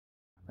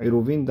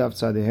Eruvin Daf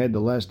Tzadi, the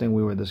last thing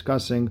we were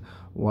discussing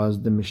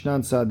was the Mishnah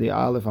Tzadi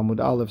Aleph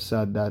Amud Aleph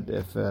said that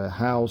if a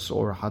house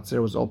or a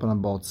Hatzir was open on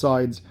both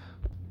sides,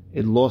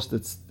 it lost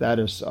its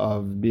status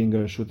of being a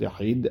Reshut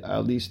Yahid,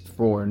 at least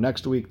for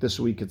next week. This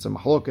week it's a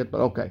Mahloket,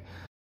 but okay.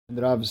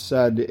 Rav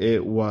said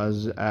it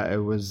was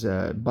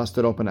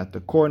busted open at the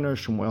corner.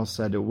 Shmuel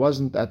said it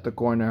wasn't at the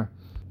corner.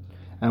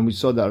 And we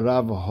saw that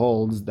Rav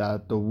holds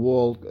that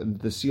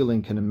the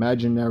ceiling can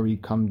imaginary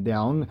come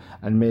down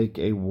and make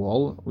a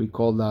wall. We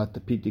call that the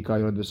Piti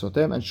Kayod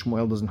V'Sotem, and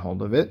Shmuel doesn't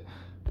hold of it.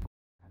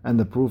 And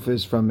the proof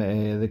is from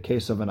the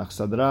case of an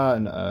Achsadra,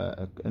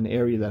 an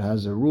area that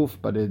has a roof,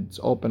 but it's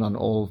open on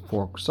all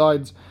four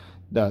sides,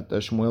 that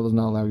Shmuel does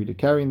not allow you to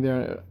carry in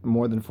there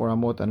more than 4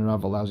 amot, and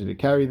Rav allows you to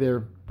carry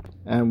there.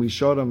 And we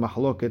showed a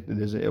mahloket.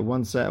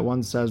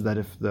 One says that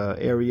if the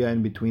area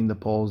in between the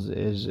poles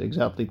is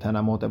exactly 10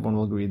 amot, everyone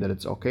will agree that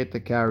it's okay to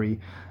carry.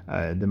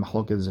 The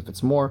mahloket is if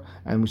it's more.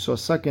 And we saw a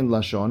second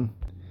lashon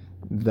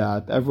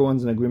that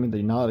everyone's in agreement that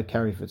you're not allowed to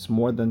carry if it's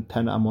more than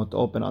 10 amot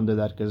open under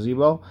that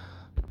gazebo.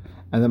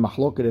 And the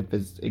mahloket if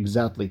it's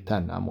exactly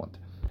 10 amot.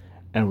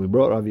 And we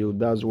brought Rav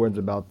Yehuda's words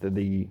about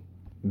the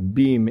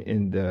beam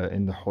in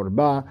the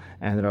Hurba,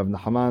 and Rav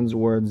Nahaman's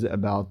words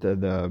about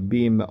the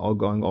beam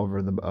going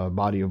over the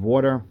body of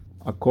water.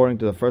 According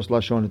to the first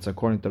lashon, it's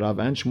according to Rav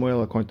and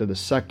Shmuel. According to the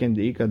second,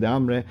 the Ika de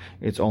Amre,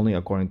 it's only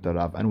according to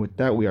Rav. And with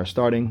that, we are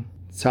starting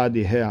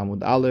Tzadi He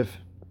Amud Aleph,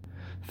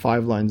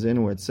 5 lines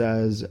in, where it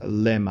says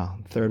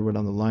Lema. Third word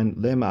on the line,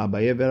 Lema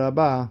Abaye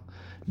veRabba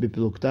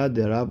Bipilukta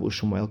de Rav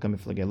uShmuel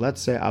kamiflage.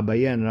 Let's say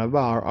Abaye and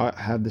Rabba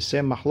have the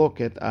same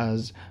mahloket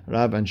as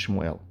Rav and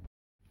Shmuel.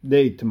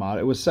 It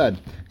was said,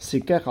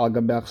 Sikech al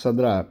gabe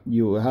achsadra.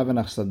 You have an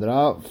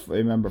achsadra,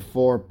 remember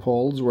 4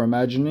 poles we're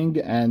imagining,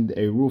 and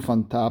a roof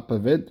on top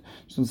of it.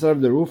 So instead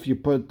of the roof, you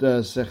put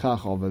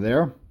sechach over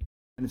there.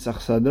 And it's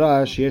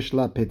achsadra sheyesh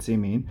la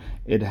petzimin.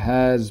 It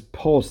has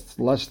posts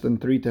less than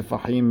 3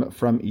 tefahim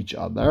from each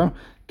other.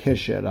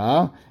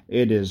 Keshera.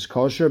 It is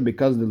kosher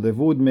because the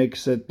levud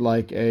makes it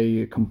like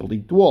a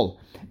complete wall.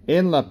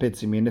 In la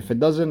petzimin, if it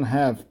doesn't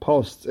have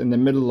posts in the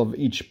middle of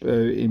each,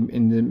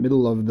 in the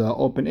middle of the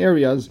open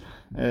areas,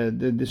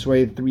 this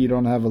way you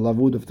don't have a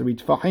lavud of 3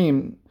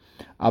 tfahim.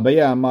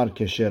 Abaya amar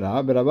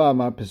keshera, Rabba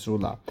amar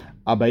pesula.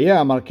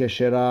 Abaya amar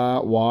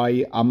keshera.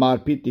 Why? Amar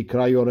piti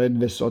kra yored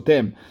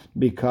v'sotem,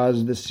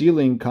 because the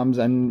ceiling comes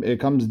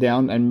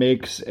down and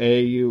makes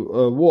a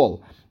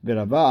wall.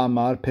 Rabba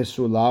amar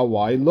pesula.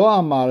 Why? Lo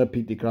amar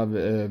piti kra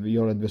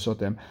yored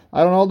v'sotem.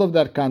 I don't hold of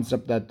that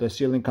concept that the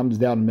ceiling comes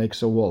down and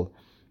makes a wall.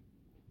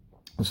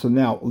 So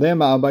now,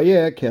 Lema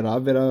Abaye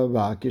Kerav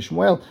v'Rava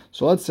Kishmuel.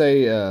 So let's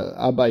say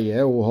Abaye,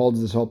 who holds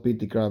this whole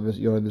Piti Kerav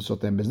Yored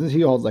V'Sotem business, he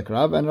holds like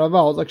Rav, and Rava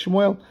holds like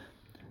Shmuel.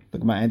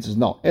 Look, my answer is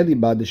no.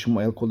 Elibad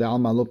Shmuel Kule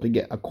Alma Lo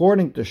Plige.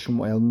 According to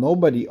Shmuel,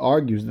 nobody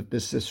argues that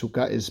this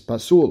sukkah is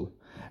pasul,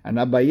 and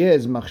Abaye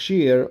is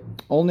machshir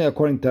only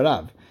according to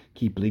Rav.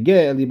 Ki Plige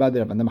Elibad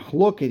Rav. And the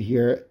mahloket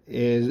here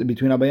is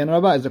between Abaye and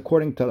Rava is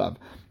according to Rav.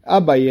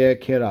 Abaye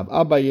kerav.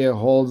 Abaye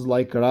holds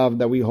like Rav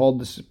that we hold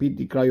the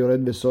piti kra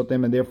yored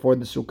v'sotem, and therefore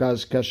the sukkah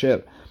is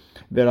kasher.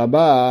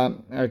 V'Rabba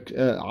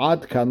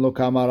ad kan lo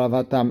kama Rav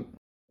hatam.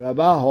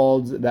 Rabba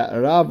holds that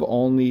Rav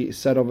only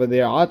said over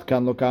there ad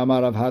kan lo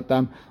kama Rav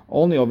hatam,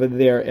 only over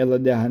there ela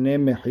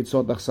dehanem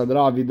mechitzot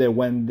achsadra avide,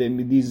 when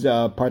these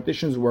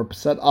partitions were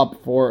set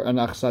up for an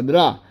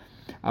achsadra.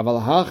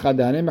 Aval hacha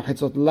dehanem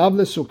mechitzot lav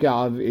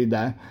lesukkah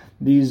avide.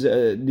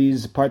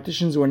 These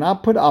partitions were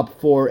not put up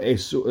for a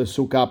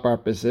sukkah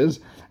purposes,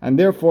 and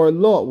therefore,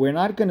 we're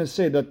not going to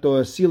say that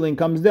the ceiling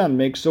comes down,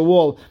 makes a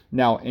wall.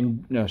 Now,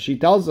 she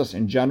tells us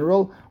in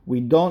general,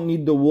 we don't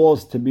need the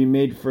walls to be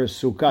made for a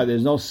sukkah.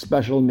 There's no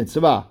special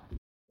mitzvah.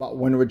 But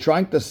when we're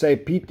trying to say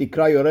piti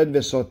kra yored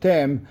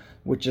v'sotem,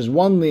 which is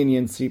one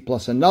leniency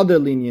plus another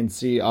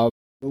leniency of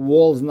the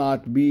walls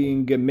not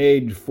being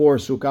made for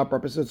sukkah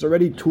purposes, it's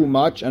already too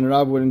much, and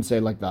Rav wouldn't say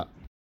like that.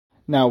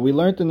 Now, we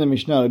learned in the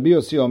Mishnah, Rabbi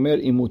Yossi Omer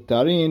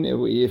imutarin,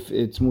 if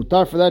it's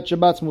mutar for that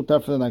Shabbat, it's mutar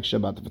for the next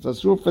Shabbat. If it's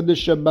asur for this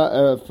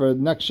Shabbat, for the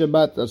next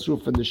Shabbat,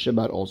 asur for this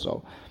Shabbat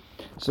also.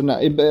 So now,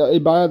 they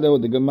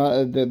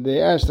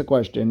asked the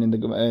question in the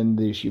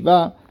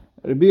Yeshiva,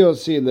 Rabbi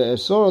Yossi,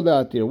 le'esor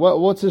le'atir.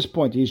 What's his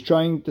point? He's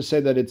trying to say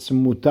that it's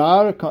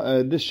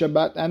mutar this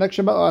Shabbat and next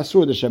Shabbat, or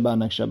asur this Shabbat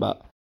next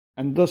Shabbat.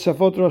 And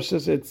Tosafot Rosh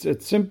says it's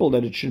simple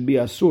that it should be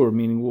asur,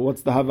 meaning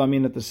what's the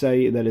havamina to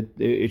say that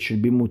it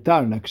should be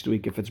mutar next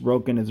week? If it's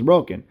broken, it's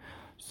broken.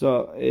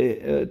 So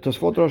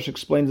Tosafot Rosh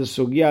explains the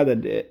sugya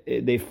that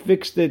they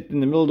fixed it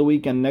in the middle of the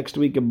week and next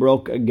week it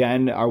broke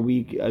again.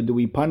 Do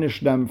we punish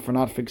them for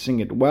not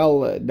fixing it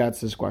well? That's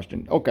his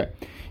question. Okay.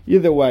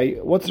 Either way,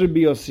 what's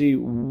Rabbi Yossi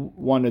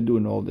want to do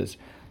in all this?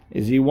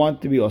 Is he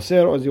want to be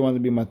oser or does he want to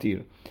be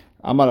matir?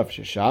 Amar Rav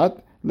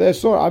Sheshat.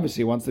 Le'esor, obviously,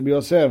 he wants to be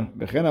Oser.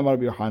 B'chen amar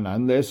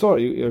Yochanan,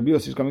 Le'esor, Rabbi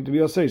Yossi is coming to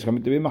be Oser, he's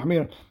coming to be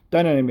Mahmir.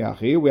 Tanan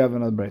Yachi, we have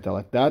another breita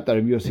like that.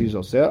 Rabbi Yossi is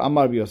Oser.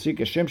 Amar Rabbi Yossi,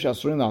 Keshem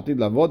she'asurim la'atid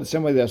lavod, the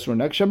same way they asur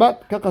next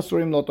Shabbat, kach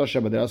asurim lo'to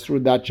Shabbat, they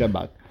asur that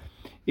Shabbat.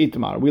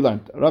 Itmar, we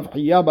learned. Rav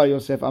Hiya bar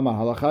Yosef Amar,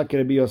 halacha ke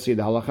Rabbi Yossi.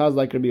 The halacha is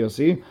like Rabbi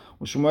Yossi.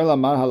 Shmuel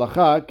amar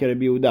halacha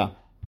keRabbi Yehuda.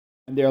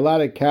 And they're allowed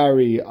to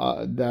carry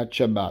that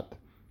Shabbat.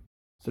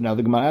 So now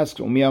the Gemara asks,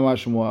 Umi amar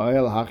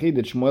Shmuel hachi,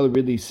 did Shmuel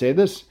really say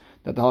this?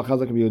 That the halacha is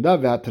like Rabbi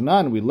Yehuda?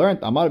 V'hatanan, we learned,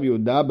 amar Rabbi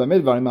Yehuda,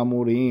 b'med dvarim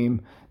amurim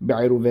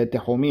be'iruvei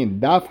techumin.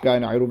 Dafka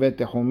in iruvei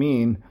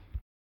techumin,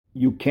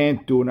 you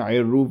can't do an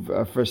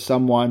iruv for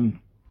someone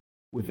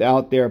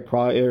without their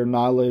prior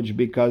knowledge,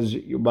 because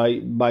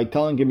by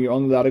telling him you're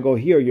only allowed to go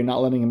here, you're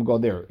not letting him go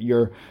there.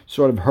 You're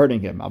sort of hurting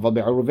him. When it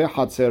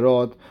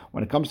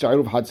comes to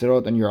Eruv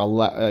Hatzerot and you're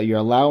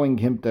allowing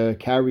him to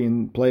carry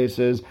in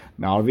places,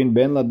 whether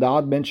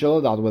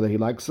he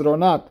likes it or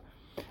not.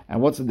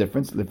 And what's the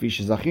difference? Because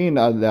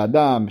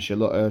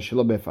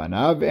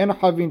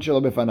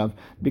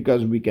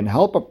we can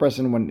help a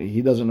person when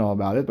he doesn't know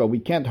about it, but we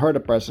can't hurt a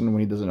person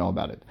when he doesn't know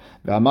about it.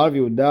 That by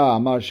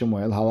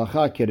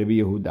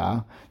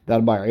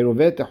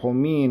Iruvei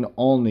Techumin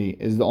only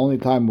is the only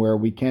time where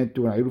we can't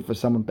do an Iruv for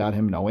someone without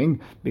him knowing,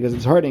 because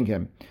it's hurting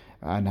him.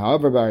 And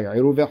however, by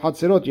Iruvei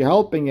Hatzerot, you're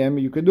helping him,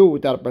 you could do it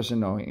without a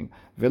person knowing.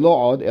 But not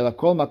only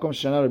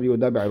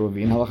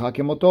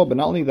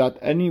that,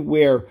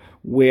 anywhere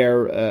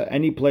where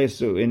any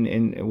place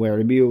in where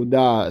Rabbi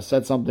Yehuda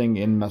said something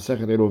in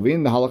Masechet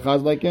Eruvin, the halakha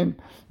is like him.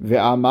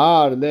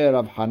 Ve'amar le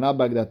Rav Hana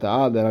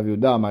Bagdata'ah le Rav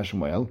Yehuda Amar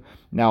Shmuel.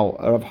 Now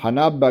Rav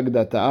Hana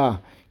Bagdata'ah,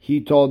 he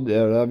told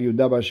Rav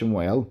Yehuda Bar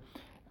Shmuel,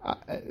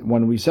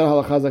 when we said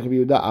halakha like Rabbi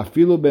Yehuda,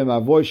 afilu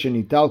b'mavoy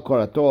shenital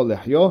korato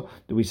lechyo,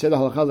 do we say the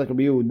halakha like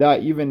Rabbi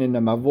Yehuda even in the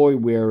mavoy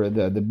where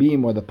the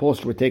beam or the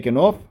post were taken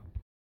off?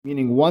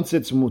 Meaning once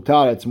it's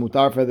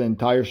mutar for the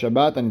entire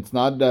Shabbat, and it's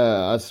not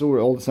asur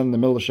all of a sudden in the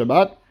middle of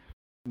Shabbat.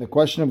 The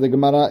question of the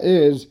Gemara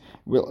is,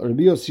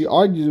 Rabbi Yossi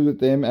argues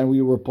with him, and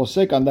we were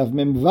posek on Daf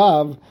Mem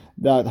Vav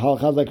that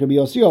halakha like Rabbi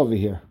Yossi over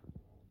here.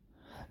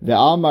 The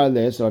Amar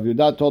les Rav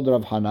Yehuda told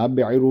Rav Hana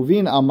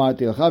be'iruvin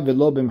amarti lecha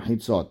velo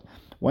b'mchitzot.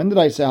 When did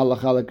I say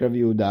halakha like Rav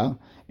Yehuda?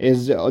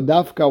 Is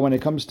dafka when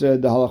it comes to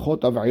the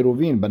halachot of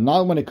iruvin, but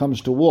not when it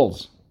comes to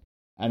walls.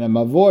 And a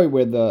mavoy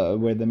where the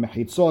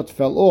mechitzot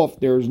fell off,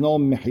 there is no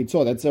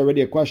mechitzot. That's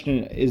already a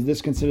question: is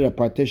this considered a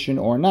partition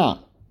or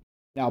not?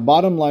 Now,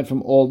 bottom line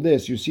from all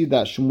this, you see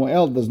that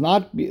Shmuel does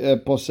not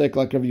posek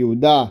like Rav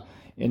Yehuda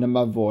in a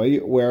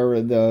mavoy where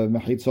the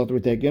mechitzot were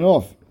taken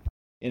off.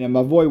 In a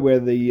mavoy where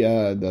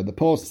the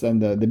posts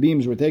and the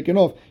beams were taken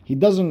off, he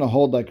doesn't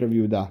hold like Rav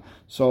Yehuda.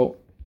 So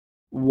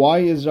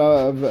why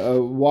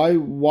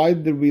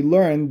did we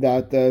learn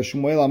that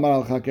Shmuel amar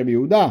al Rav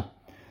Yehuda?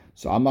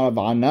 So Amar Rav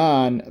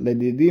Anan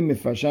ledidi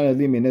mifashan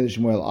li mined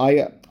Shmuel.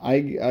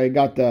 I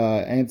got the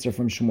answer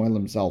from Shmuel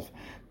himself.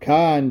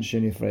 Kan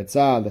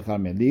shenifretza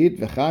leCharmelit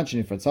v'kan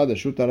shenifretza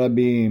leshut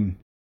harabim.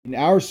 In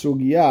our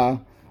sugya,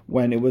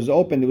 when it was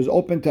open to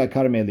a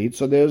Carmelit.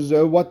 So there's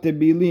what to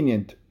be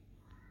lenient.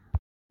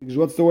 Because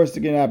what's the worst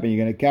that can happen?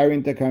 You're going to carry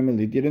into Carmelit.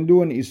 You didn't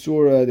do an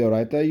Isur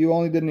Deoraita. You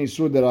only did an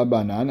Isur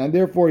Derabanan, and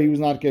therefore he was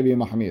not going to be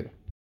Mahmir.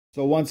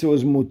 So once it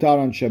was mutar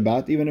on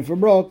Shabbat, even if it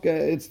broke,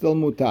 it's still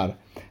mutar.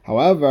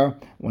 However,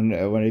 when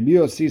Rabbi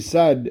Yossi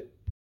said it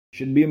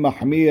should be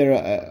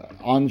mahmir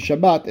on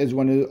Shabbat, is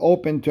when it's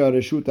open to a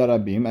Reshut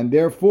Harabim, and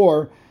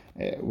therefore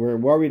we're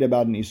worried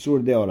about an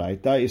Isur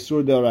Deoraita.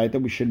 Isur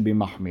Deoraita we should be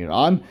mahmir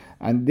on,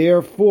 and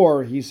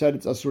therefore he said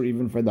it's asur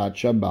even for that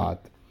Shabbat.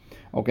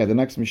 Okay, the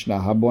next Mishnah.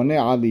 Haboneh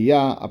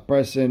aliyah, a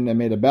person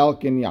made a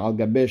balcony al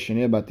gabeh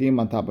shnei batim,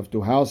 on top of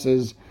two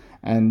houses,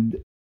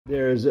 and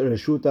there's a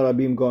Reshut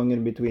Harabim going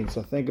in between.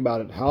 So think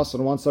about it. House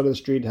on one side of the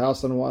street,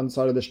 house on one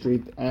side of the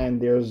street, and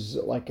there's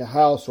like a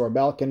house or a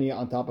balcony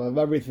on top of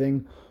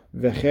everything.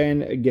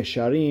 V'chen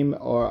gesharim,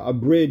 or a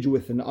bridge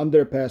with an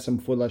underpass,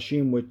 and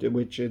fulashim,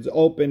 which is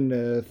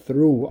open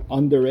through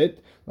under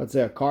it. Let's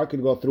say a car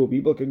could go through,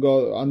 people could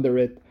go under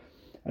it.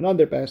 An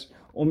underpass.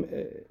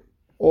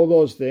 All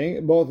those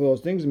things, both of those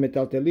things,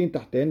 metaltelin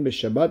tahten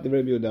b'Shabbat.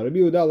 Rabbi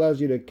Yehuda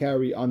allows you to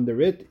carry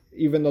under it,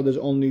 even though there's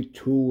only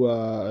two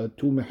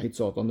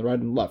mechitzot on the right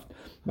and left.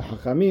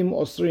 Hachamim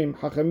osrim,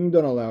 Hachamim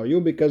don't allow you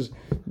because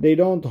they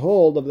don't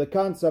hold of the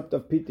concept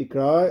of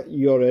pitikra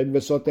yored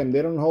v'sotem.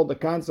 They don't hold the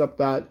concept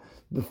that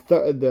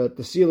the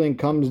ceiling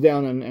comes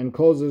down and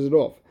closes it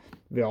off.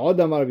 Ve'od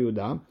amar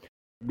Rabbi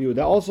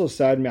Yehuda also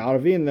said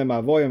me'arvin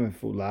lemavoy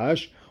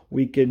mefulash.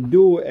 We can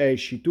do a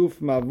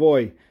shituf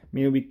mavoy.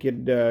 Meaning we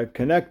could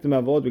connect the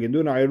mavod, we can do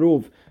an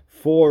iruv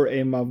for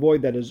a mavoy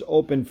that is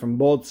open from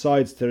both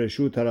sides to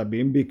Reshut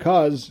Harabim,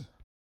 because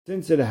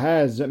since it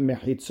has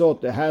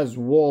mechitzot, it has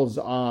walls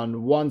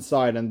on one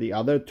side and the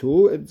other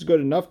too, it's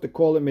good enough to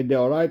call it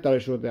mideoraita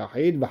Reshut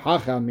Yachid.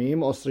 V'chachamim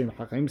osrim,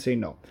 Chachamim say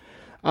no.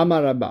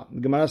 Amar Rabba.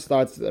 The Gemara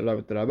starts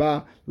with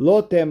Rabba.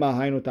 Lo tema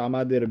hainu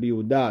ta'amad Rabbi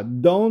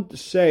Yehuda. Don't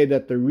say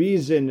that the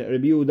reason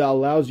Rabbi Yehuda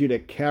allows you to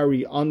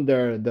carry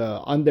under the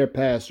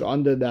underpass or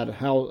under that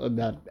house,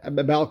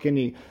 that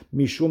balcony,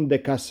 mishum de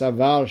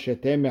kasavar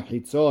shete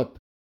mechitzot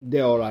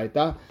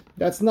deoraita.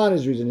 That's not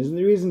his reason. His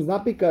reason is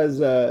not because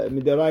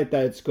midoraita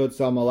it's good,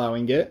 so I'm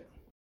allowing it.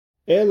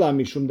 Ela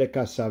mishum de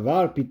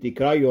kasavar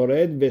pitikra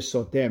yored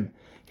vesotem.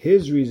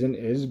 His reason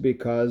is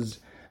because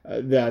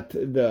that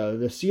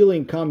the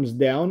ceiling comes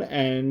down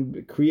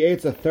and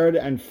creates a third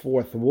and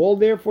fourth wall.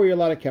 Therefore, you're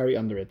allowed to carry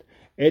under it.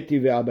 Eti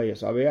ve'Abaye.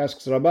 So Abaye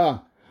asks Rabbah,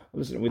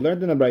 listen, we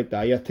learned in the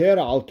Braita, Yater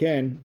al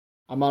ken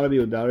Amar Rabbi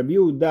Yehuda. Rabbi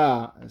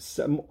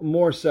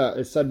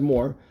Yehuda said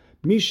more.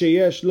 Mi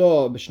sheyesh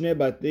lo b'shnei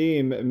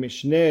batim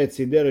mishnei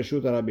tzidei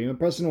reshut harabim. A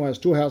person who has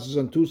two houses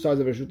on two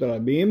sides of reshut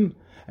harabim,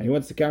 and he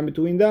wants to carry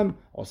between them,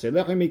 or say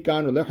lechem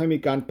mikan, or lechem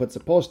mikan, puts a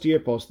post here,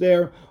 post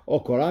there,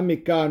 or koram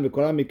mikan,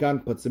 v'koram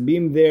mikan, puts a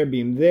beam there,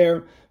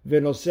 v'noseh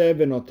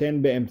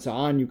v'noten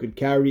be'emtza'an, you could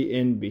carry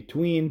in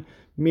between.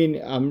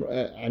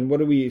 And what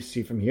do we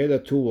see from here?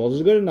 That two walls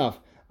is good enough.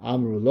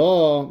 Amru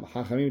lo,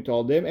 Chachamim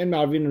told them, and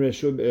Marvin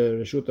Reshut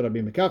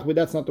Rabim Mekach, but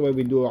that's not the way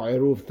we do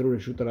Eruv through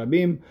Reshut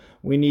Rabim.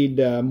 We need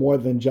more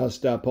than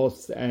just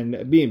posts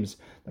and beams.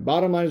 The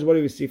bottom line is, what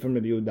do we see from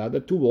Rabbi Yehuda? The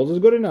two walls is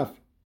good enough.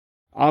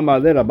 Amar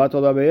le Rabba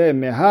told Abaye,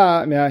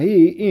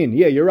 mehahi in.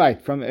 Yeah, you're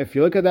right. If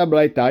you look at that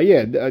Braita,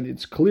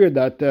 it's clear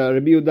that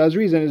Rabbi Yehuda's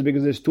reason is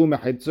because there's two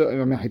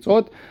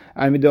mechitzot,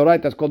 and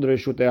midoraita that's called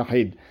Reshut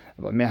Yachid.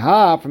 But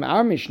meha from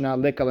our Mishnah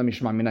lekala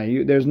mishma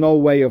mina. There's no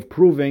way of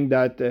proving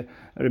that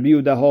Rabbi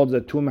Yehuda holds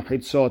that two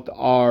mechitzot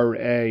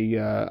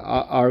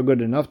are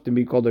good enough to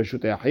be called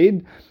Reshut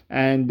Yachid,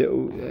 and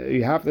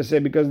you have to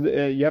say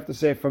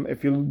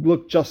if you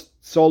look just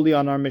solely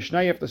on our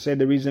Mishnah, you have to say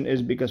the reason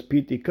is because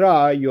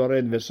pitikra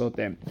yored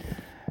vesotem.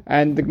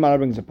 And the Gemara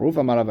brings a proof.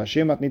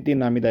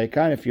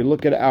 If you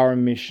look at our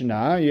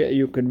Mishnah,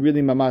 you could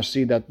really mamash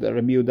see that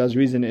Rabbi Yehuda's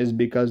reason is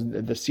because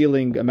the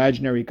ceiling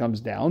imaginary comes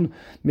down.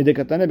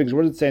 Because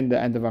what does it say in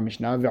the end of our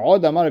Mishnah? That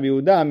Rabbi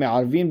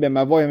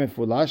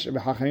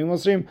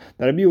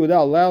Yehuda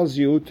allows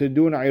you to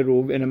do an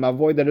iruv in a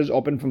mavoy that is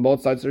open from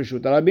both sides of Reshut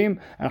Harabim,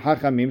 and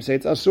Chachamim say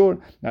it's asur.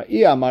 Now,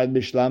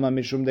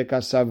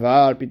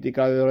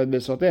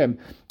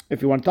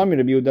 if you want to tell me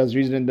Rabbi Yehuda's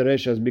reason in the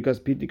Resha is because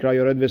pitikra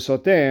yored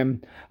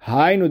vesotem,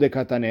 hainu de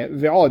katane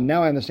ve'od.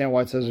 Now I understand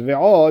why it says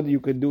ve'od.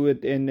 You could do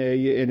it in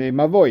a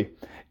mavoy.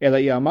 But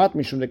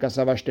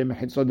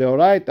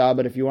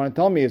if you want to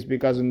tell me it's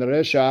because in the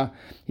Resha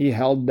he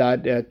held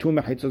that two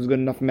mechitzot is good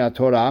enough from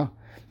Torah.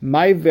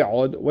 My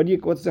ve'od.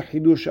 What's the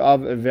chidush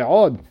of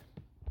ve'od?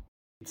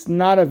 It's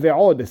not a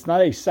ve'od. It's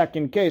not a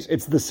second case.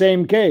 It's the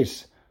same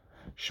case.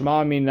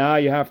 Shema Mina,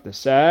 you have to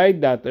say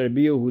that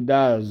Rabbi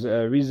Yehuda's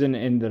reason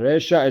in the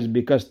Resha is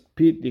because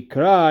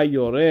pitikra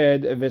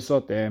yored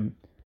vesotem.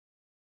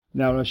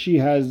 Now Rashi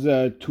has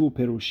two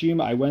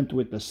perushim. I went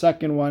with the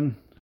second one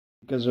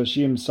because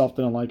Rashi himself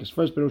didn't like his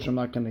first perush. I'm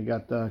not going to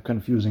get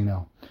confusing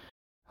now.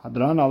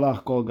 Hadran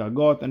alach kol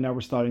gagot, and now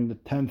we're starting the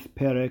 10th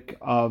perek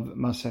of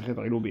Masechet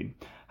Erubin.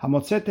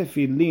 Hamotzeh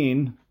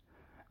tefillin.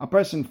 A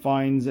person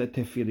finds a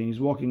tefillin. He's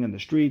walking in the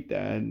street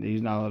and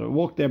he's not allowed to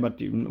walk there, but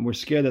we're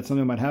scared that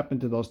something might happen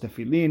to those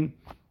tefillin.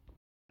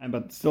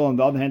 But still, on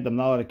the other hand, I'm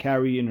not allowed to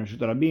carry in Reshut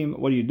Harabim.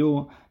 What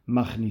do?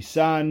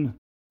 Machnisan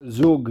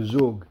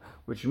zug,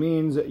 which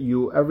means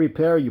every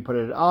pair you put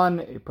it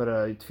on. You put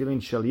a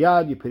tefillin shel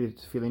yad, you put a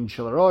tefillin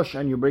shel rosh,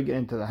 and you bring it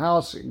into the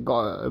house.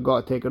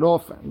 Go take it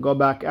off, go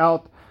back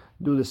out.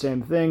 Do the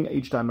same thing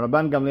each time.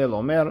 Rabban Gamliel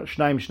Omer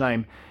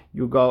shnaim.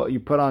 You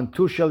put on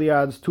two shel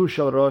yads, two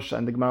shel rosh,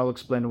 and the Gemara will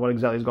explain what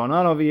exactly is going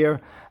on over here.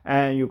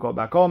 And you go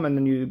back home, and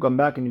then you come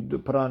back and you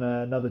put on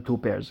another two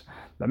pairs.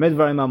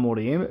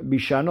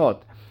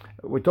 Bishanot.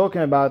 We're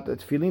talking about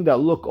tefillin that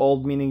look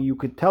old, meaning you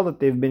could tell that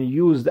they've been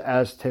used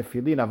as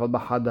tefillin. Aval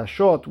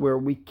b'hadashot, where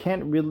we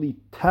can't really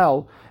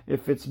tell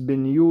if it's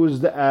been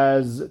used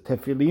as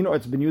tefillin or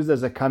it's been used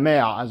as a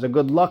kamea, as a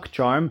good luck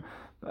charm.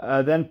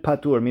 Then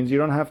patur means you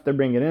don't have to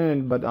bring it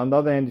in, but on the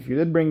other hand, if you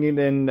did bring it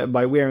in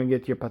by wearing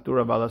it, you're patur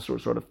of alasur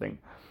sort of thing.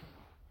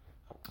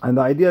 And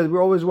the idea is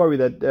we're always worried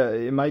that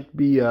it might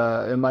be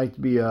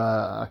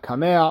a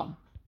kamea,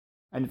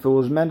 and if it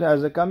was meant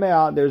as a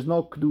kamea, there's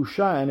no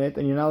kedusha in it,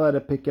 and you're not allowed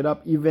to pick it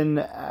up even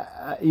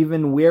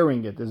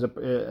wearing it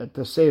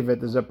to save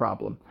it is a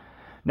problem.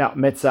 Now,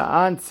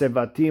 metza'an,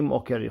 tsevatim,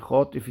 or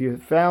kerichot, if you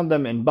found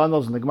them in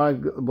bundles, and the Gemara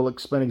will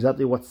explain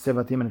exactly what's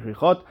tsevatim and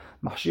kerichot,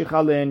 machshich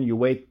alen, you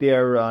wait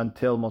there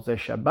until Motzei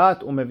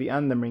Shabbat,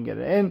 umevi'an, then bring it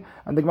in,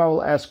 and the Gemara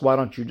will ask, why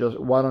don't you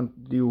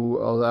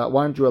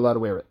allow to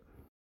wear it?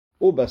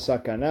 Uba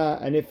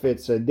sakana, and if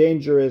it's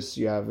dangerous,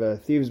 you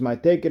have thieves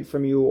might take it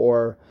from you,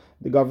 or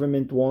the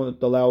government won't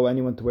allow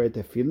anyone to wear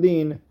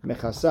tefillin,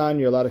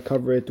 mechasan, you're allowed to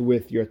cover it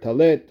with your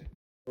talit,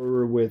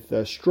 or with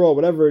straw,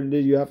 whatever it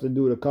is you have to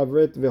do to cover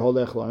it,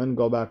 v'holech and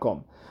go back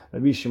home.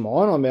 Rabbi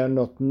Shimon omer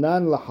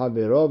notnan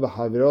lahavero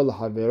v'havero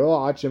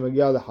lahavero ad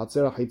shemagia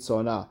lechatzera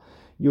chitzona.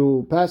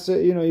 You pass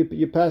it,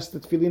 you pass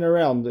the tefillin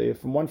around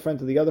from one friend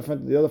to the other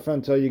friend to the other friend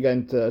until you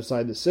get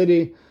inside the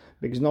city,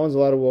 because no one's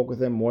allowed to walk with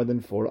him more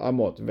than 4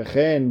 amot.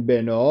 V'chen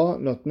beno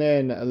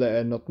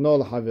notno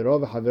lahavero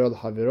v'havero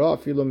lahavero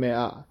afilu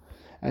me'ah.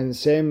 And the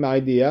same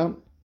idea.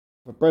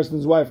 If a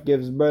person's wife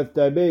gives birth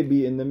to a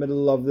baby in the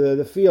middle of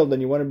the field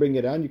and you want to bring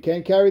it down, you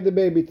can't carry the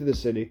baby to the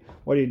city.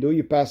 What do?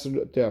 You pass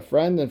it to a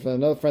friend, and from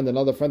another friend,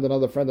 another friend,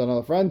 another friend,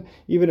 another friend,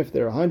 even if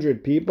there are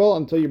 100 people,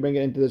 until you bring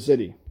it into the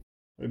city.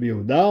 Rabbi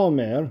Yehuda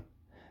Omer,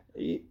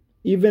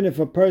 even if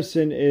a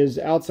person is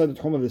outside the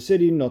tchum of the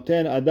city,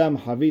 noten adam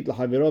havit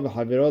l'chaviro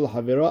v'chaviro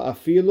l'chaviro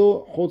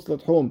afilu chutz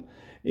l'tchum.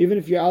 Even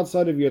if you're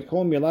outside of your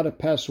tchum, you're allowed to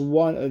pass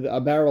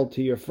a barrel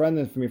to your friend,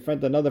 and from your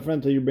friend to another friend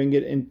until you bring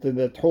it into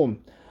the tchum.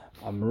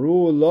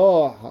 Amru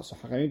lo, so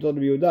Hachamim told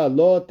Rabbi Yehuda,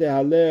 lo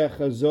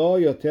tehalech zo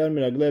yoter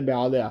miragle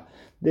be'aleh.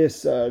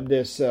 This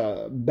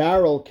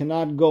barrel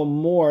cannot go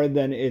more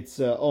than its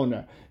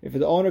owner. If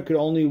the owner could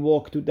only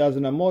walk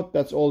 2,000 amot,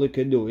 that's all it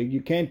could do.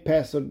 You can't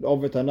pass it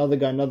over to another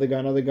guy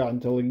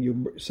until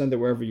you send it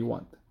wherever you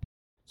want.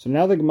 So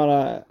now the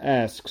Gemara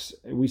asks,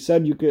 we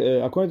said you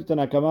could, according to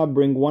Tanakama,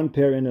 bring one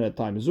pair in at a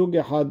time. Zug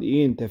echad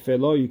in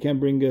tefelo, you can't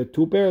bring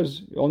two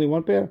pairs, only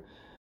one pair.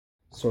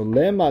 So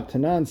lema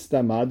tanan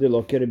stama de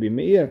lo Rabbi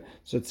Meir.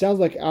 So it sounds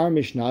like our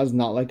Mishnah is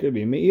not like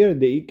Rabbi Meir,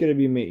 de ik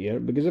Rabbi Meir,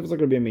 because if it's like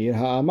Rabbi Meir,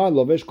 ha'amar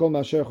lovesh kol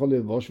masher chol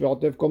lilvosh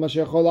ve'otef kol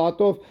masher chol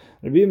la'atov.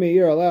 Rabbi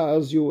Meir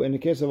allows you, in the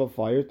case of a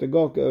fire, to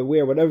go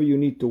wear whatever you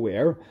need to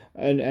wear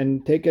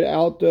and take it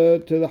out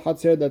to the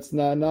hatzer that's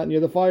not near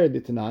the fire.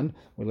 Ditanan,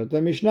 we let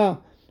the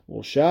Mishnah.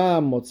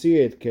 Sham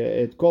motzi et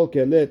kol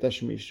kelet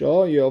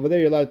hashmisho. Over there,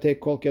 you're allowed to take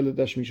kol kelet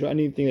hashmisho,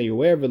 anything that you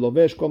wear.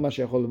 Velovesh kol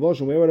masher chol lilvosh,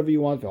 and wear whatever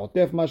you want.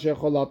 Ve'otef masher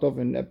chol la'atov,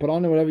 and put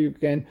on whatever you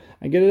can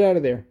and get it out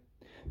of there.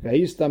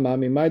 Ve'yistama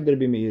mimad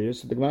Rabbi Meir.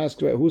 So the Gemara asks,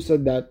 who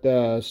said that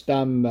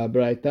stam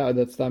braita,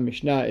 that stam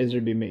mishnah is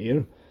Rabbi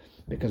Meir?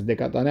 Because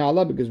dekatane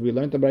Allah, because we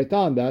learned the braita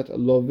on that.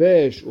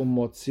 Lovesh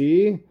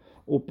umotzi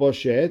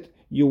uposhet.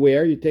 You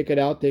wear, you take it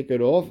out, take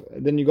it off,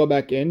 then you go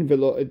back in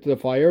to the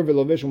fire, and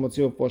do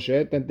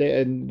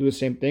the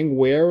same thing.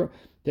 Wear,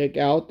 take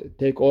out,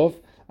 take off.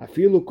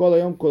 Afilu kol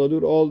hayom kol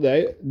hadur, all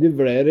day.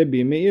 Divrei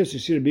Rabbi Meir. So you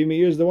see, Rabbi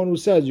Meir is the one who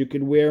says you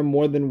could wear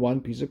more than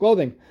one piece of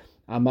clothing.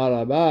 Amar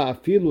Rabba,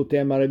 afilu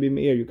tema Rabbi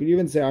Meir. You could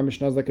even say our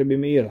Mishnah is like Rabbi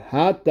Meir.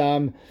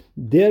 Hatam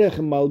derech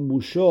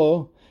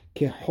malbusho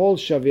kehol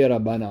shavir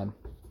Rabbanan.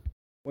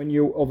 When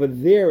you're over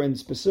there, and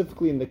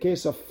specifically in the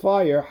case of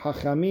fire,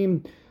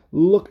 Hachamim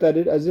looked at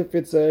it as if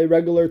it's a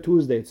regular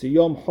Tuesday. It's a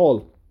Yom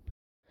Hol.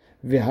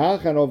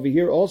 V'hach, and over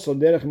here also,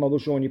 derech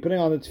malbusho, when you're putting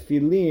on the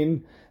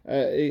tefillin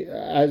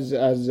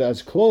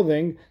as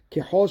clothing,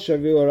 kehol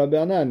shavir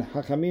Rabbanan.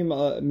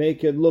 Hachamim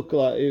make it look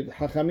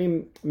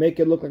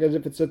like as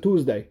if it's a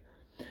Tuesday.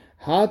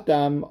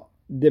 Hatam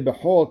de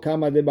behol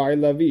kama de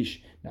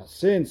lavish. Now,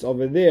 since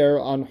over there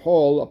on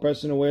Hol, a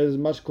person wears as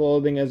much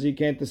clothing as he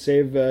can to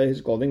save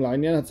his clothing,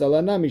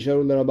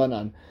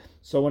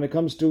 so when it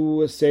comes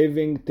to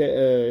saving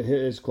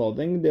his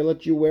clothing, they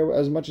let you wear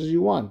as much as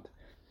you want.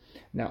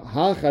 Now,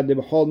 over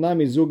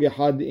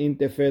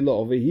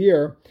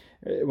here,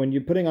 when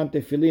you're putting on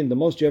tefillin, the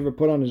most you ever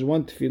put on is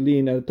one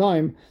tefillin at a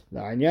time.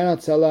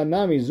 So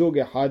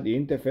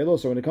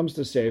when it comes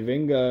to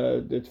saving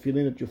the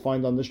tefillin that you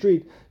find on the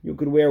street, you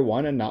could wear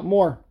one and not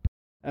more.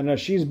 And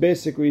Rashi's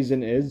basic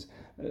reason is,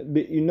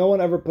 no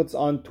one ever puts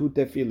on two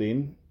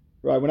tefillin.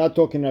 Right, we're not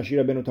talking Rashi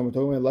Rabbeinu Tam, we're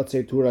talking about, let's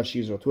say, two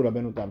Rashis or two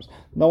Rabbeinu Tams.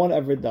 No one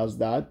ever does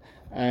that.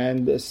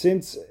 And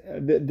since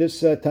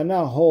this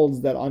Tana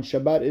holds that on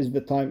Shabbat is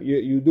the time,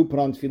 you do put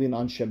on tefillin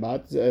on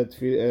Shabbat,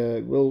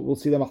 we'll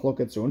see the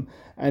machloket soon,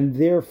 and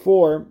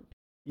therefore,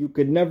 you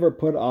could never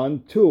put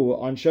on two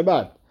on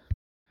Shabbat.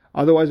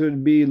 Otherwise, it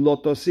would be lo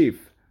tosif,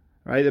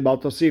 right?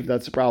 About tosif,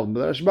 that's the problem.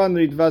 But Rashba and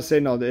Ritva say,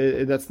 no,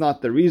 that's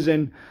not the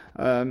reason.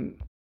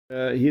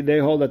 They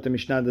hold that the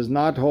Mishnah does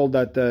not hold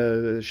that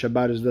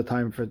Shabbat is the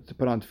time to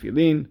put on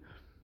tefillin.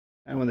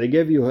 And when they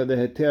give you the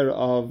heter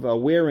of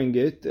wearing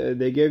it,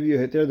 they give you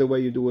heter the way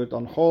you do it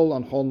on Hol.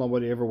 On Hol,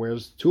 nobody ever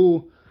wears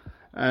two.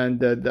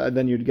 And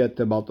then you'd get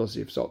the Baal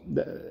Tosif. So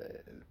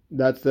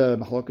that's the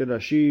Mahloket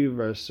Rashi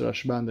versus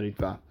Rashban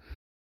Ritva.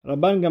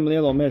 Rabban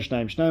Gamliel Omer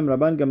Shnaim.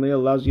 Rabban Gamliel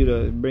allows you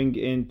to bring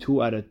in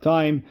two at a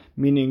time,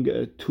 meaning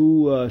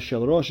two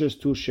shel roshes,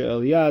 two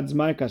shel yads.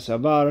 My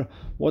kasavar.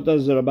 What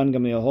does Rabban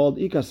Gamliel hold?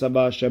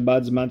 Ikasavar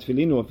Shabbat zman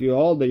tefillinu. If you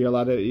hold that you're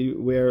allowed to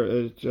wear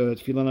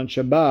tefillin on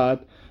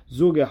Shabbat,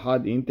 zug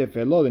echad in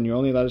tefelo, then you're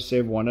only allowed to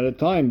save one at a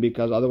time,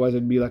 because otherwise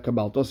it'd be like a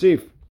Baal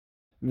Tosif.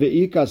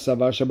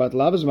 Ve'ikasavar Shabbat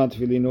lav zman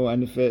tefillinu.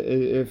 And if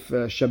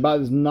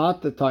Shabbat is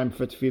not the time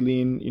for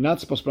tefillin, you're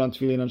not supposed to put on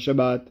tefillin on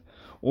Shabbat.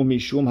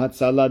 Umishum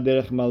hatzala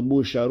derech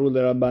malbush sharu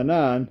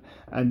l'Rabbanan,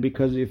 and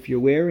because if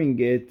you're wearing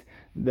it,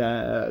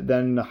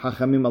 then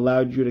Hachamim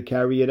allowed you to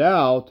carry it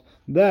out.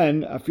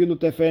 Then afilu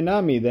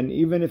tefenami. Then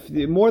even if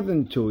more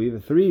than two,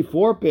 either 3,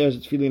 4 pairs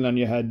of tefillin on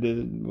your head,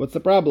 what's the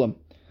problem?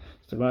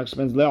 So the Gemara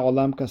explains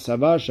le'olam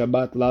kasavar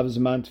Shabbat lav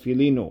zman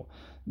tefillinu.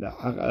 The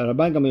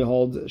Rabban Gamliel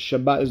holds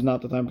Shabbat is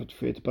not the time to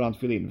put on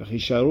tefillin.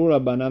 V'chisharu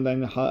Rabbanan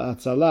then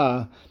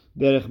hatzala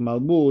derech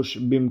malbush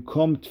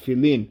bimkom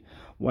tefillin.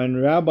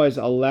 When rabbis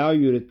allow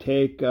you to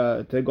take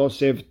to go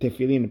save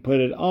tefillin and put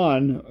it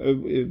on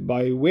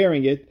by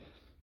wearing it,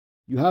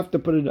 you have to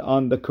put it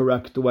on the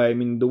correct way. I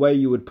mean, the way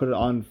you would put it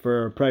on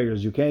for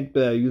prayers. You can't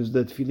use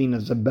the tefillin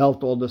as a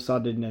belt all of a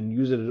sudden and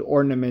use it as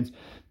ornaments.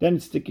 Then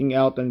it's sticking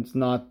out, and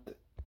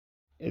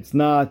it's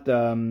not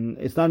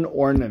an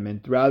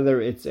ornament.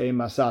 Rather, it's a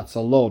masat, it's a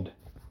load.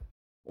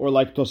 Or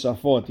like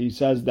Tosafot, he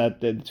says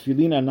that the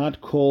tefillin are not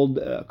called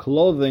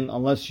clothing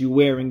unless you're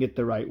wearing it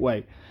the right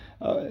way.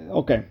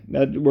 Okay,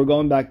 we're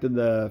going back to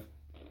the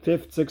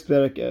 5th, 6th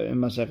perek in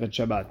Masechet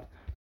Shabbat.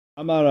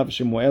 Amar Rav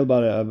Shemuel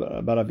bar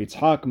Rav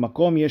Yitzchak,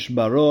 Makom yesh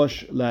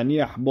barosh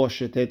laniach bo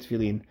shetei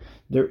tefillin.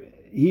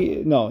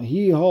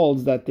 He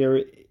holds that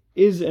there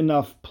is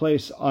enough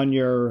place on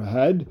your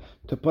head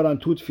to put on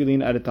 2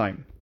 tefillin at a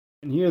time.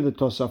 And here the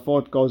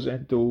Tosafot goes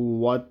into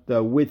what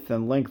the width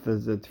and length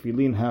of the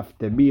tefillin have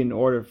to be in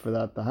order for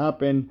that to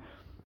happen.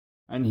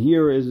 And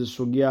here is the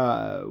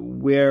sugya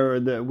where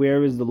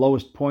is the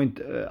lowest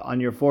point on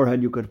your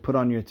forehead you could put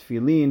on your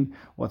tefillin?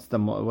 What's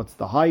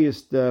the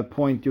highest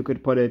point you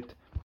could put it?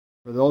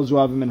 For those who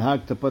have a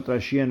minhag to put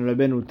Rashi and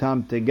Rabbeinu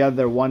Tam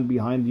together, one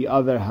behind the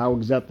other, how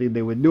exactly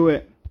they would do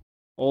it?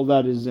 All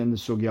that is in the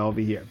sugya over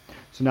here.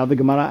 So now the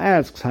Gemara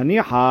asks,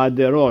 Haniha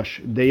de rosh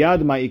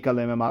deyad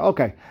ma'ikale memar.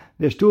 Okay,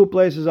 there's 2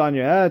 places on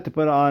your head to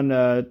put on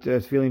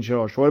tefillin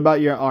shorosh. What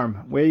about your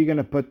arm? Where are you going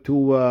to put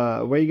 2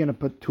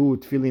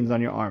 tefillins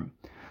on your arm?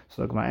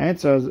 So the Gemara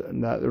answers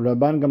that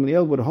Rabban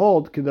Gamliel would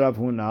hold Kid Rav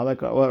Huna,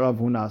 like what Rav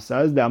Huna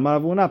says.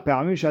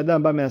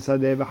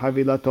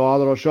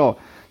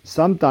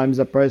 Sometimes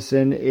a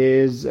person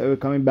is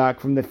coming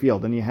back from the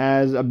field and he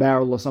has a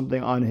barrel or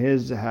something on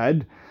his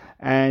head,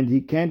 and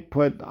he can't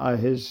put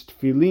his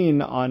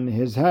tefillin on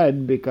his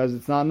head because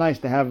it's not nice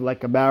to have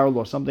like a barrel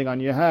or something on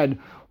your head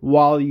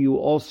while you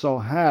also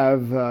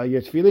have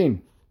your tefillin.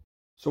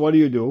 So what do?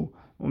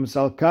 You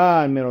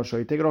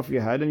take it off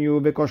your head and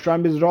you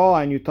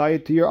tie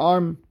it to your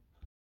arm.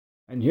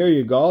 And here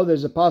you go,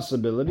 there's a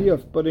possibility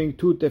of putting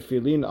 2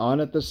 tefillin on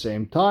at the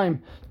same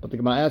time. But the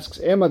Gemara asks,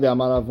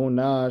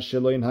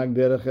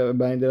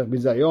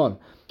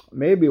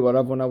 maybe what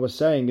Rav Huna was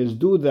saying is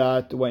do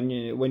that when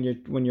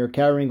you're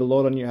carrying a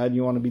load on your head and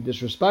you want to be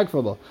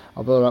disrespectful.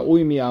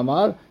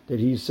 Did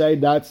he say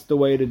that's the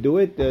way to do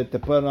it? To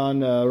put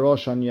on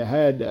rosh on your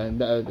head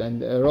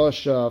and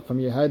rosh from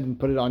your head and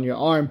put it on your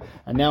arm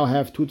and now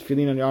have 2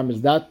 tefillin on your arm?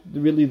 Is that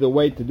really the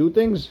way to do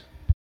things?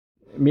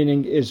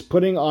 Meaning, is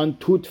putting on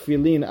 2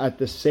 tefillin at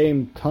the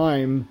same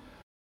time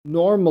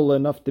normal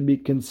enough to be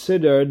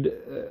considered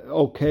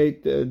okay?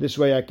 This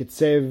way I could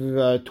save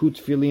 2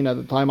 tefillin at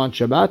a time on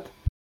Shabbat.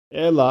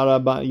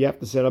 You have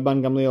to say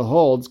Rabban Gamliel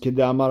holds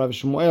Kidamar Rav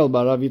Shmuel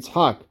bar Rav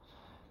Yitzchak.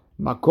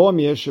 Makom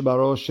yesh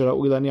barosh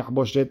ra'ui laniach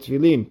bo shtei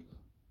tefillin.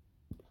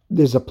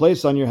 There's a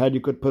place on your head you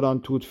could put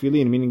on 2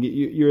 tefillin, meaning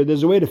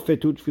there's a way to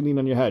fit 2 tefillin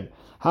on your head.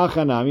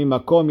 Hachanami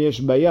makom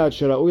yesh bayad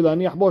shera'ui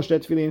laniach bo shtei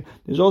tefillin.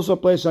 There's also a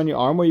place on your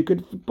arm where you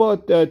could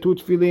put 2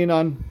 tefillin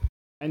on.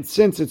 And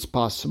since it's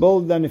possible,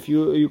 then if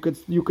you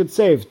could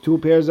save 2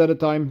 pairs at a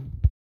time.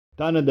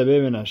 Tana Dabe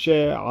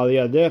Menashe al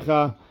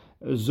yadecha.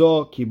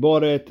 Zo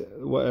kiboret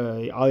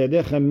al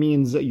yadecha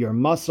means your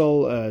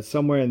muscle,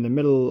 somewhere in the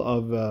middle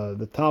of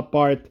the top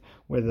part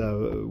where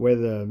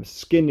the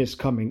skin is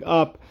coming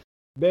up.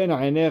 Ben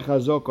ainecha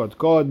zo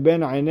kodkod. Ben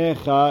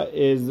ainecha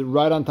is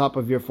right on top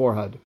of your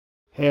forehead.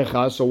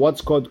 Hecha. So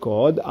what's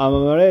kodkod?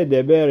 Amare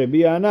debe Rabbi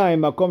Yanai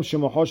makom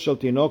shemocho shel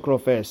tinok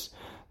rofes.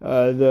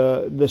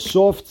 The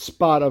soft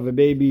spot of a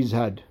baby's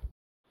head.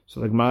 So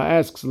the Gemara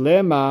asks,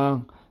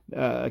 Lema.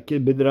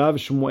 Bidrav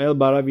Shmuel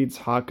bar Rav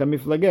Yitzchak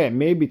miflage.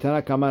 Maybe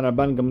Tana Kama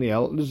Rabban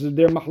Gamliel. This is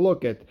their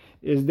mahloket.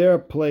 Is there a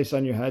place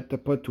on your head to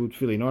put 2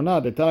 tefillin or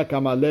not? The Tana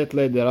Kama let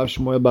Rav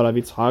Shmuel bar Rav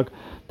Yitzchak.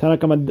 Tana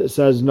Kama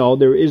says no.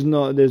 There's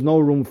no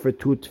room for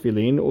 2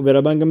 tefillin.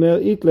 Rabban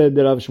Gamliel itle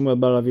Rav Shmuel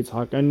bar Rav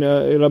Yitzchak. And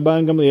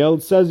Rabban Gamliel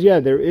says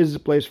there is a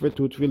place for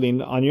 2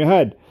 tefillin on your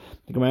head.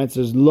 The Gemara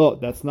says, "Lo,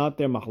 that's not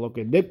their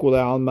mahloket."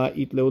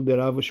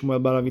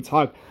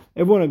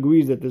 Everyone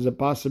agrees that there's a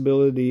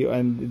possibility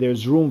and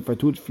there's room for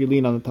 2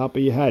 tefillin on the top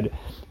of your head.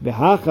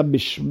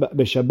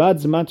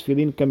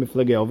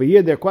 Over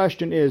here, their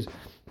question is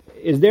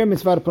there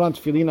mitzvah to put on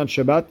tefillin on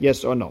Shabbat?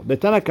 Yes or no? The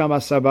Tanakama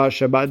Saba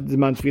Shabbat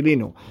Zman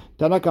Tefillinu.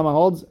 Tanakama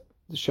holds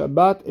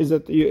Shabbat is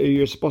that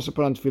you're supposed to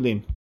put on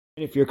tefillin.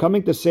 And if you're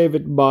coming to save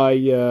it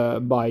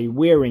by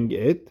wearing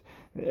it,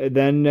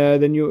 then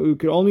you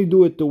can only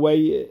do it the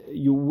way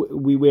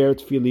we wear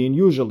tefillin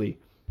usually.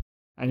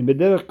 And in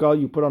B'derech Kal,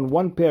 you put on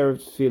 1 pair of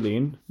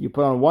tefillin, you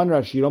put on 1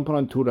 Rashi, you don't put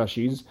on 2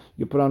 Rashis,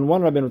 you put on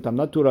 1 Rabbeinu Tam,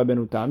 not 2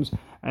 Rabbeinu Tams,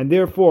 and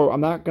therefore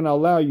I'm not going to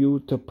allow you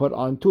to put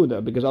on 2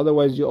 there, because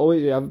otherwise you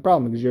always have a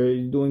problem, because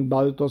you're doing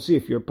Balut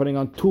Tosif, you're putting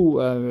on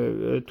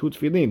 2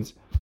 tefillins.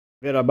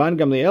 Rabban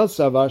Gamliel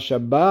Sava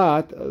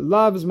Shabbat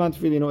Lav Zman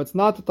Tefillin. It's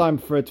not the time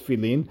for a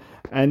tefillin,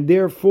 and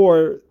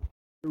therefore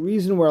the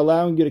reason we're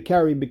allowing you to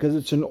carry because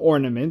it's an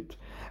ornament,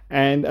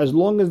 and as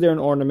long as they're an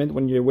ornament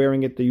when you're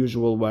wearing it the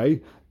usual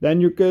way, then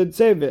you could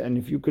save it. And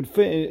if you could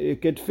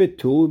fit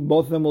 2,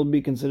 both of them will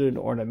be considered an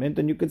ornament,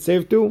 and you could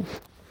save 2.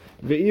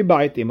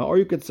 Or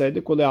you could say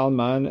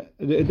everyone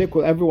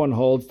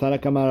holds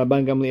Tanakama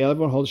Rabban Gamliel,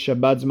 everyone holds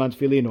Shabbat Zman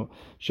Tefillinu.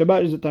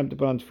 Shabbat is the time to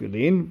put on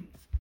tefillin.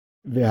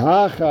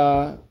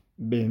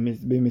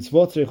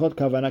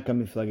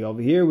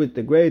 Over here with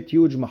the great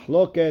huge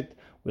mahloket,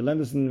 we learn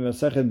this in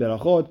Masechet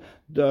Berachot.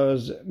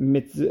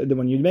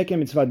 When you make a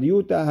mitzvah, do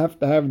you have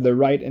to have the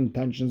right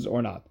intentions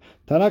or not?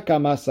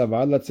 Tanakama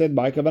Savar, let's say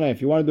by Kavanah,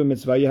 if you want to do a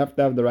mitzvah, you have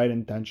to have the right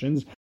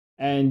intentions.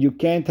 And you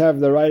can't have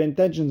the right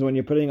intentions when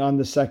you're putting on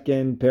the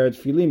second pair of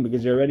tefillin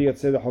because you're already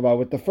yotzei the chova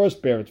with the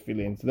first pair of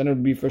tefillin. So then it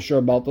would be for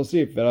sure bal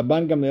tosif.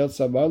 Rabban Gamliel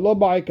savar lo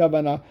ba'ai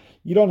kavana.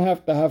 You don't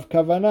have to have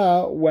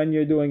kavana when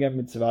you're doing a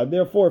mitzvah.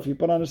 Therefore, if you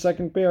put on a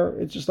second pair,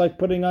 it's just like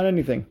putting on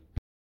anything.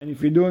 And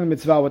if you're doing a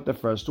mitzvah with the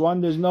first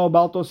one, there's no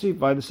bal tosif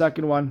by the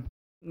second one.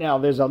 Now,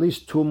 there's at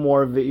least two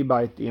more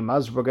ve'ibait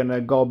imas. We're going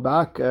to go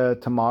back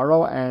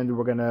tomorrow and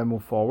we're going to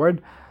move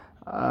forward.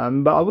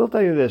 But I will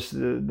tell you this,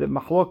 the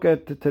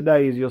machloket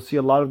today is you'll see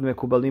a lot of the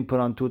mekubalim put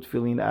on two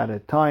tefillin at a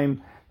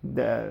time.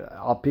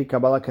 Al pi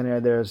Kabbalah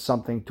Kaneh, there's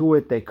something to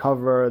it. They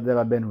cover the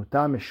Rabbeinu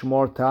Tam,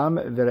 Shmor Tam,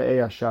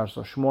 Ve're'ei Yashar.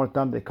 So Shmor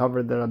Tam, they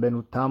cover the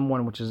Rabbeinu Tam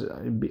one, which is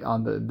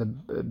on the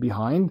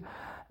behind.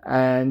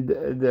 And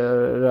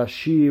the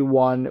Rashi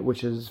one,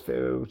 which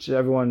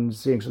everyone's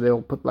seeing, so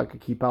they'll put like a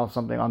kippah or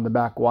something on the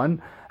back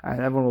one,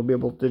 and everyone will be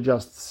able to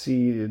just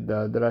see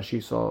the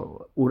Rashi.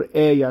 So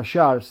Ur'e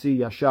Yashar, see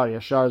Yashar.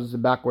 Yashar is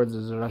backwards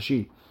is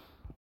Rashi.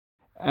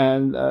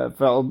 And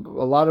for a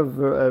lot of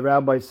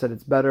rabbis said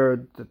it's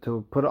better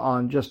to put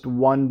on just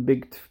one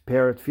big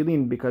pair of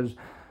tefillin because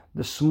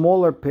the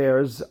smaller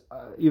pairs,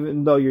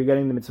 even though you're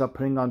getting the mitzvah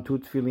putting on two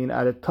tefillin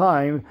at a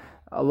time,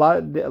 a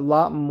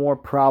lot more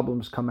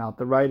problems come out.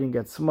 The writing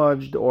gets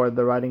smudged, or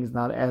the writing is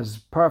not as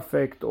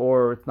perfect,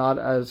 or it's not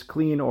as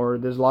clean, or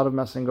there's a lot of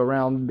messing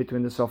around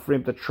between the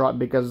sofrim to try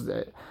because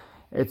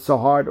it's so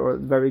hard or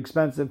very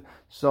expensive.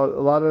 So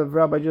a lot of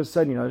rabbis just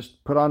said,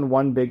 just put on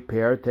one big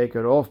pair, take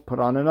it off, put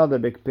on another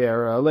big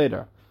pair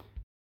later.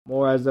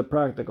 More as a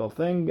practical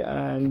thing,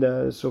 and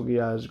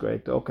sugya is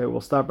great. Okay, we'll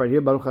stop right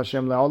here. Baruch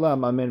Hashem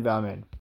le'olam, amen ve'amen.